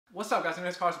What's up, guys? My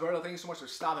name is Carlos Berto. Thank you so much for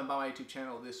stopping by my YouTube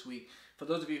channel this week. For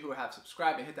those of you who have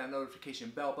subscribed and hit that notification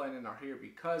bell button and are here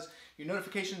because your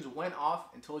notifications went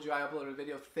off and told you I uploaded a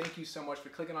video, thank you so much for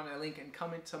clicking on that link and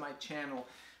coming to my channel.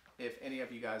 If any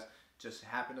of you guys just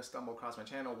happen to stumble across my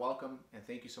channel, welcome, and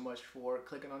thank you so much for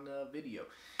clicking on the video.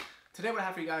 Today what I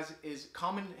have for you guys is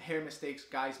common hair mistakes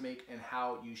guys make and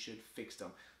how you should fix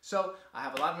them. So I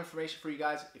have a lot of information for you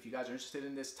guys. If you guys are interested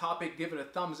in this topic, give it a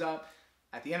thumbs up.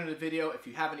 At the end of the video, if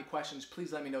you have any questions,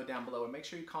 please let me know down below and make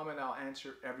sure you comment. I'll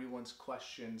answer everyone's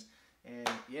questions. And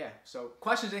yeah, so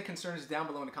questions and concerns down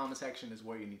below in the comment section is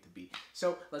where you need to be.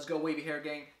 So let's go, wavy hair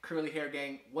gang, curly hair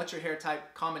gang. What's your hair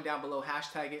type? Comment down below,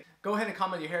 hashtag it. Go ahead and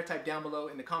comment your hair type down below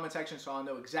in the comment section so I'll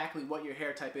know exactly what your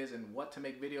hair type is and what to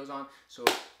make videos on. So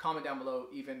comment down below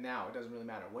even now. It doesn't really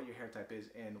matter what your hair type is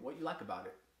and what you like about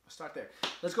it. Start there.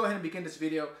 Let's go ahead and begin this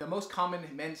video. The most common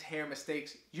men's hair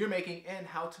mistakes you're making and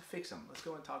how to fix them. Let's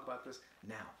go and talk about this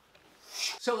now.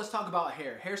 So let's talk about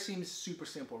hair. Hair seems super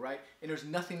simple, right? And there's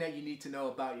nothing that you need to know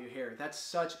about your hair. That's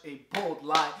such a bold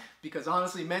lie because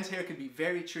honestly, men's hair can be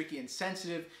very tricky and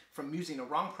sensitive, from using the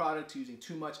wrong product to using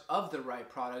too much of the right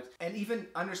product, and even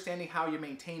understanding how you're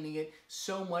maintaining it.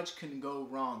 So much can go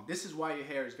wrong. This is why your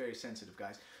hair is very sensitive,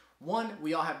 guys. One,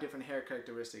 we all have different hair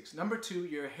characteristics. Number two,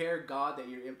 your hair god that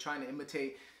you're trying to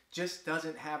imitate just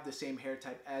doesn't have the same hair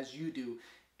type as you do.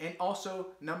 And also,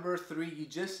 number three, you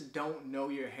just don't know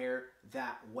your hair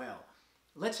that well.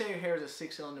 Let's say your hair is a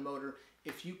 6-cylinder motor.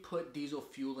 If you put diesel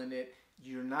fuel in it,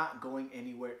 you're not going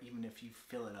anywhere even if you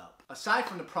fill it up. Aside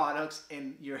from the products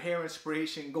and your hair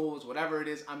inspiration goals, whatever it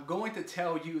is, I'm going to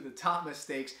tell you the top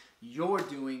mistakes you're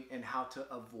doing and how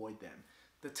to avoid them.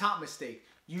 The top mistake,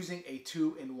 using a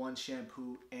 2-in-1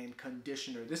 shampoo and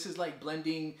conditioner. This is like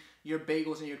blending your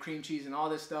bagels and your cream cheese and all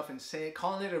this stuff and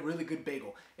calling it a really good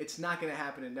bagel. It's not gonna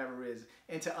happen, it never is.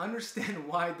 And to understand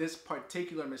why this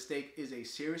particular mistake is a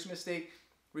serious mistake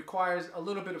requires a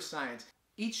little bit of science.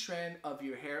 Each strand of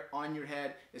your hair on your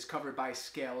head is covered by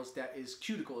scales that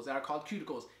are called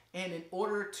cuticles. And in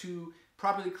order to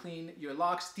properly clean your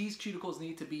locks, these cuticles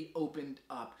need to be opened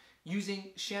up, using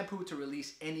shampoo to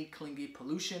release any clingy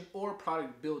pollution or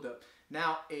product buildup.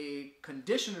 Now, a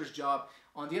conditioner's job,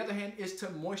 on the other hand, is to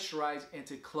moisturize and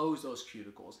to close those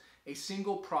cuticles. A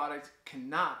single product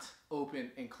cannot open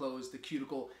and close the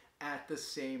cuticle at the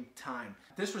same time.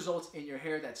 This results in your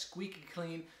hair that's squeaky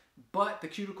clean, but the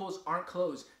cuticles aren't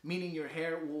closed, meaning your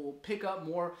hair will pick up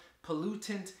more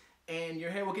pollutant and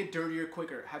your hair will get dirtier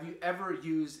quicker. Have you ever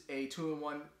used a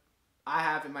 2-in-1? I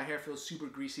have, and my hair feels super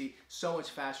greasy so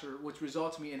much faster, which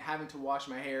results me in having to wash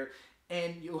my hair,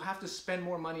 and you'll have to spend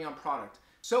more money on product.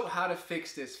 So how to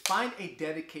fix this? Find a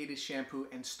dedicated shampoo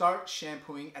and start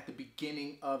shampooing at the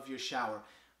beginning of your shower.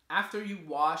 After you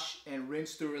wash and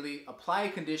rinse thoroughly, apply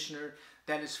a conditioner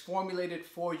that is formulated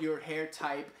for your hair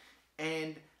type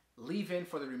and leave in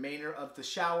for the remainder of the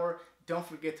shower. Don't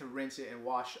forget to rinse it and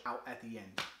wash out at the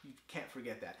end. You can't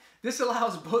forget that. This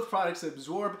allows both products to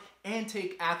absorb and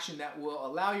take action that will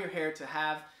allow your hair to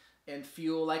have and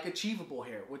feel like achievable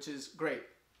hair, which is great.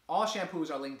 All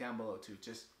shampoos are linked down below too,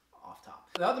 just off top.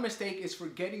 The other mistake is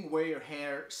forgetting where your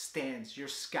hair stands, your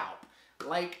scalp.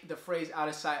 Like the phrase out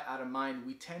of sight, out of mind,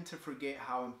 we tend to forget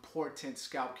how important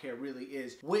scalp care really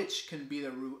is, which can be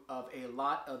the root of a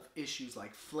lot of issues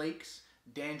like flakes,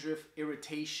 dandruff,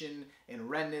 irritation, and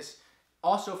redness.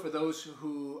 Also, for those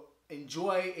who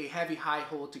enjoy a heavy high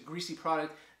hold to greasy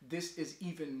product, this is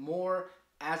even more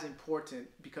as important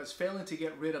because failing to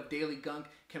get rid of daily gunk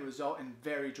can result in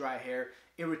very dry hair,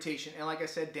 irritation, and like I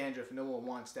said, dandruff. No one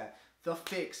wants that. The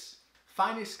fix: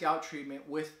 find a scalp treatment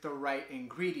with the right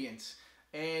ingredients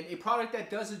and a product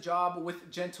that does a job with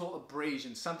gentle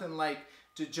abrasion, something like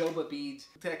jojoba beads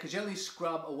that could gently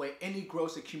scrub away any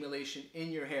gross accumulation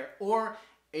in your hair, or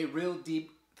a real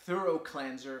deep thorough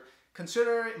cleanser.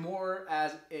 Consider it more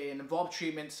as an involved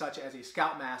treatment such as a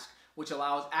scalp mask, which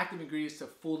allows active ingredients to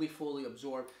fully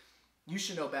absorb. You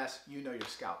should know best, you know your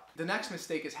scalp. The next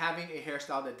mistake is having a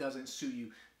hairstyle that doesn't suit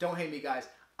you. Don't hate me, guys.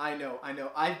 I know.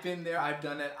 I've been there, I've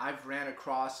done it, I've ran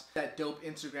across that dope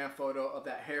Instagram photo of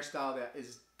that hairstyle that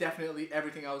is definitely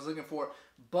everything I was looking for.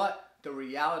 But the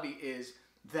reality is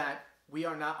that we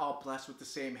are not all blessed with the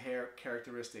same hair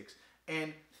characteristics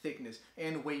and thickness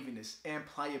and waviness and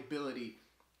pliability.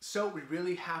 So we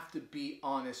really have to be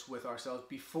honest with ourselves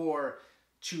before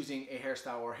choosing a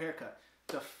hairstyle or haircut.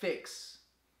 The fix: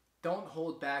 don't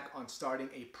hold back on starting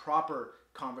a proper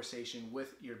conversation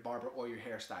with your barber or your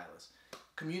hairstylist.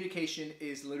 Communication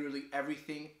is literally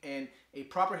everything, and a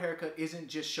proper haircut isn't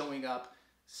just showing up,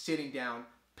 sitting down,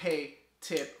 pay,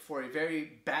 tip for a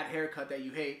very bad haircut that you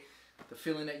hate. The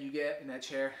feeling that you get in that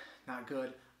chair, not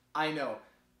good. I know.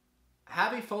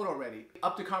 have a photo ready.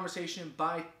 Up the conversation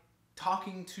by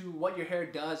talking to what your hair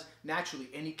does naturally,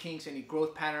 any kinks, any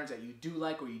growth patterns that you do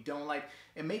like or you don't like,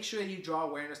 and make sure that you draw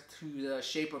awareness to the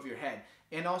shape of your head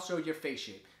and also your face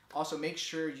shape. Also make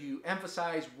sure you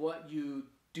emphasize what you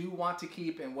do want to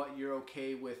keep and what you're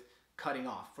okay with cutting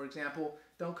off. For example,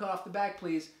 don't cut off the back,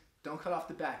 please. Don't cut off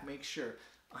the back, make sure.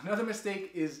 Another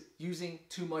mistake is using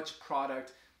too much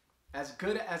product. As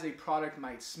good as a product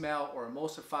might smell or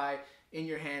emulsify in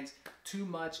your hands, too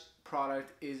much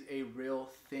product is a real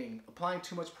thing. Applying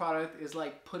too much product is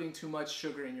like putting too much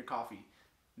sugar in your coffee.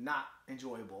 Not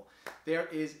enjoyable. There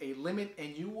is a limit,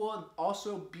 and you will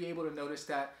also be able to notice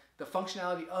that the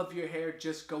functionality of your hair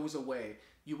just goes away.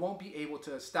 You won't be able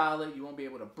to style it, you won't be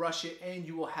able to brush it, and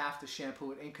you will have to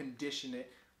shampoo it and condition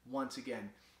it once again.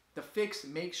 The fix,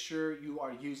 make sure you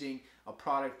are using a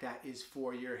product that is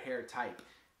for your hair type.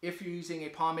 If you're using a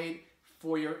pomade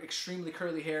for your extremely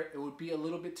curly hair, it would be a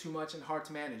little bit too much and hard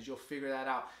to manage. You'll figure that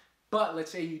out. But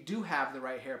let's say you do have the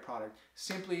right hair product.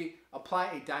 Simply apply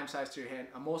a dime size to your hand,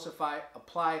 emulsify,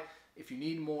 apply. If you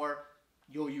need more,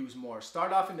 you'll use more.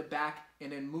 Start off in the back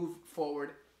and then move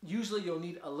forward. Usually you'll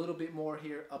need a little bit more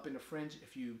here up in the fringe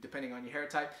depending on your hair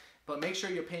type, but make sure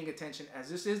you're paying attention as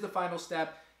this is the final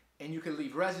step, and you can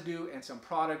leave residue and some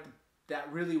product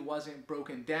that really wasn't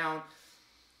broken down.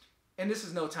 And this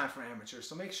is no time for amateurs,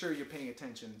 so make sure you're paying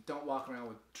attention. Don't walk around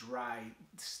with dry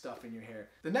stuff in your hair.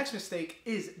 The next mistake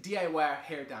is DIY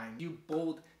hair dyeing. You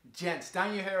bold gents,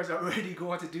 dyeing your hair is already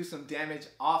going to do some damage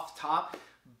off top,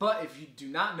 but if you do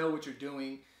not know what you're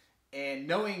doing and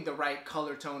knowing the right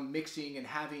color tone mixing and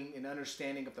having an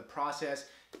understanding of the process,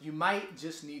 you might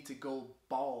just need to go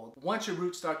bald once your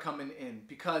roots start coming in,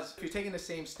 because if you're taking the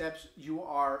same steps you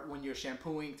are when you're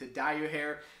shampooing to dye your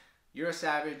hair, you're a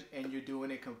savage and you're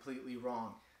doing it completely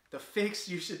wrong. The fix,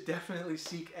 you should definitely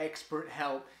seek expert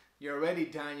help. You're already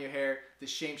dyeing your hair. The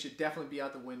shame should definitely be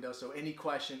out the window, so any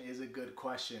question is a good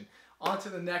question. On to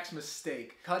the next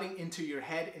mistake, cutting into your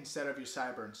head instead of your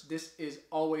sideburns. This is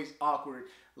always awkward.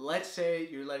 Let's say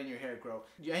you're letting your hair grow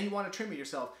and you want to trim it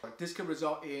yourself. This could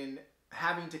result in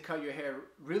having to cut your hair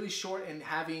really short and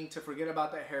having to forget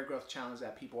about that hair growth challenge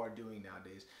that people are doing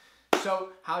nowadays. So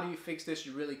how do you fix this?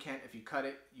 You really can't if you cut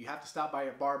it. You have to stop by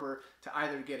your barber to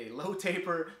either get a low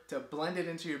taper to blend it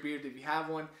into your beard if you have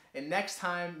one. And next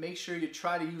time, make sure you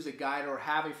try to use a guide or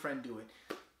have a friend do it.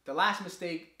 The last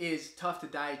mistake is tough to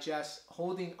digest,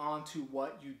 holding on to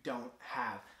what you don't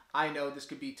have. I know this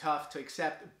could be tough to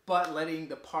accept, but letting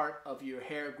the part of your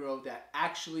hair grow that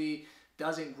actually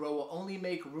doesn't grow will only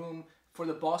make room for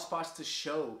the bald spots to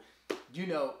show. You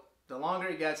know, the longer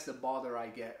it gets, the balder I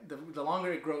get. The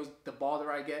longer it grows, the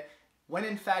balder I get. When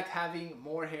in fact, having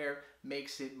more hair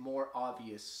makes it more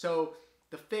obvious. So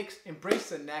the fix, embrace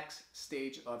the next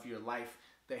stage of your life.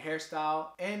 The hairstyle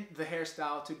and the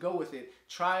hairstyle to go with it.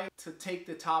 Try to take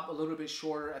the top a little bit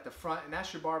shorter at the front, and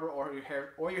ask your barber or your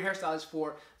hairstylist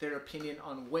for their opinion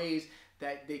on ways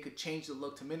that they could change the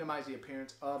look to minimize the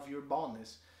appearance of your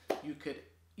baldness. You could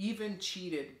even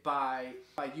cheat it by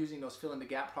using those fill in the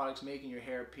gap products, making your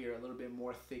hair appear a little bit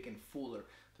more thick and fuller.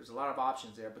 There's a lot of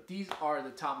options there, but these are the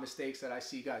top mistakes that I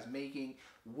see guys making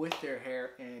with their hair,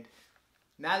 and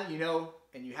now that you know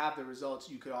and you have the results,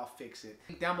 you could all fix it.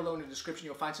 Down below in the description,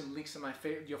 you'll find some links to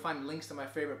links to my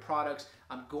favorite products.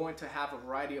 I'm going to have a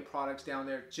variety of products down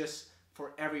there just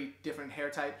for every different hair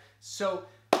type. So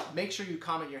make sure you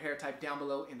comment your hair type down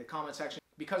below in the comment section,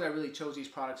 because I really chose these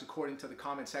products according to the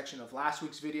comment section of last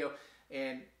week's video,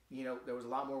 and you know, there was a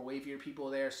lot more wavier people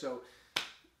there, so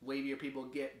wavier people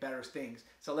get better things.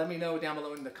 So let me know down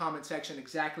below in the comment section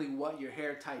exactly what your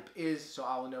hair type is, so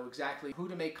I will know exactly who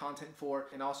to make content for,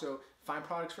 and also find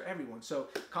products for everyone. So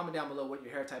comment down below what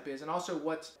your hair type is, and also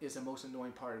what is the most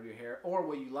annoying part of your hair or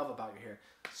what you love about your hair.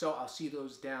 So I'll see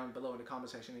those down below in the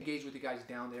comment section. Engage with you guys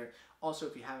down there. Also,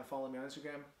 if you haven't followed me on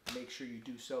Instagram, make sure you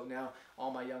do so now. All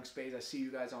my young spays, I see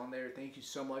you guys on there. Thank you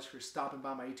so much for stopping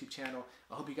by my YouTube channel.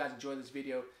 I hope you guys enjoyed this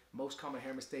video. Most common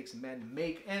hair mistakes men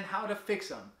make and how to fix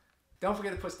them. Don't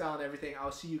forget to put style on everything.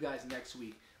 I'll see you guys next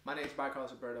week. My name is Carlos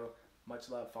Alberto. Much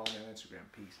love. Follow me on Instagram.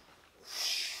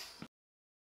 Peace.